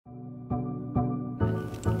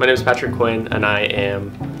My name is Patrick Quinn, and I am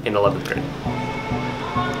in 11th grade.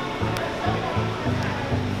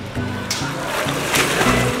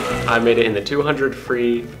 I made it in the 200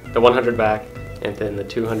 free, the 100 back, and then the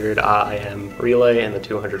 200 IM relay and the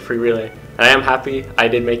 200 free relay. And I am happy I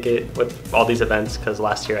did make it with all these events, because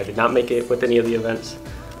last year I did not make it with any of the events.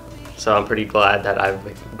 So I'm pretty glad that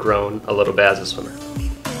I've grown a little bit as a swimmer.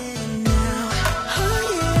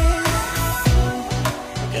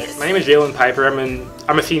 My name is Jalen Piper.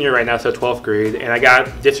 I'm a senior right now, so 12th grade, and I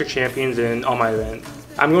got district champions in all my events.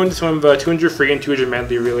 I'm going to swim the 200 free and 200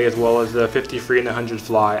 medley relay, as well as the 50 free and the 100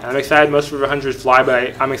 fly. I'm excited most for the 100 fly,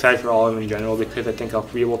 but I'm excited for all of them in general because I think I'll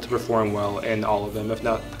be able to perform well in all of them, if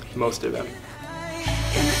not most of them.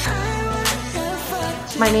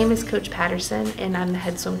 My name is Coach Patterson, and I'm the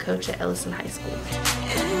head swim coach at Ellison High School.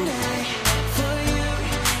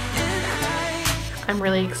 I'm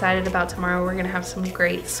really excited about tomorrow. We're going to have some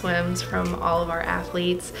great swims from all of our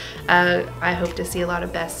athletes. I hope to see a lot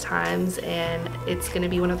of best times, and it's going to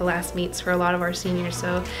be one of the last meets for a lot of our seniors,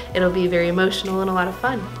 so it'll be very emotional and a lot of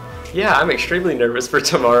fun. Yeah, I'm extremely nervous for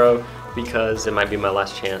tomorrow because it might be my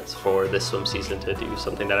last chance for this swim season to do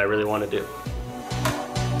something that I really want to do.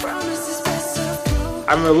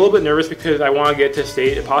 I'm a little bit nervous because I want to get to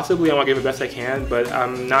state. Possibly I want to give the best I can, but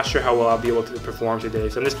I'm not sure how well I'll be able to perform today.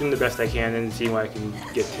 So I'm just doing the best I can and seeing what I can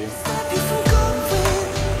get to.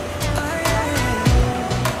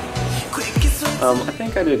 I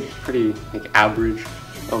think I did pretty average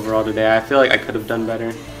overall today. I feel like I could have done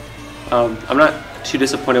better. I'm not too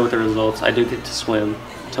disappointed with the results. I do get to swim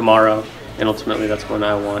tomorrow, and ultimately that's when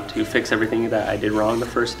I want to fix everything that I did wrong the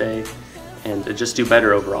first day and to just do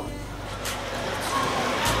better overall.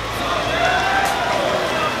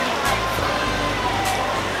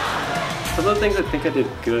 Some of the things I think I did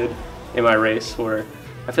good in my race were,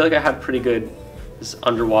 I feel like I had pretty good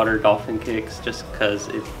underwater dolphin kicks just because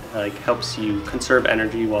it helps you conserve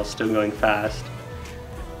energy while still going fast.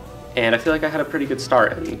 And I feel like I had a pretty good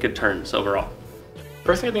start and good turns overall.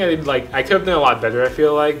 Personally, I think I could have done a lot better, I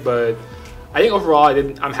feel like, but I think overall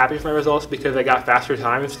I'm happy with my results because I got faster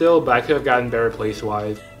times still, but I could have gotten better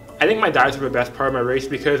place-wise. I think my dives were the best part of my race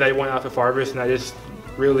because I went out the farthest and I just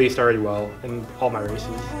really started well in all my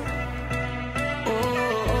races.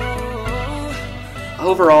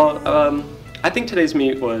 Overall, I think today's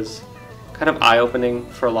meet was kind of eye-opening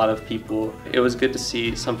for a lot of people. It was good to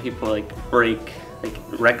see some people break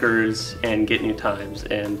records and get new times,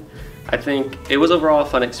 and I think it was overall a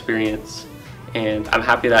fun experience, and I'm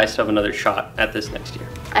happy that I still have another shot at this next year.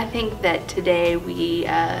 I think that today we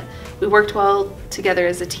worked well together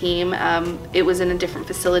as a team. It was in a different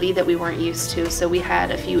facility that we weren't used to, so we had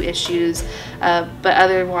a few issues, but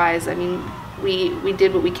otherwise, I mean, we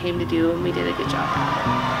did what we came to do, and we did a good job.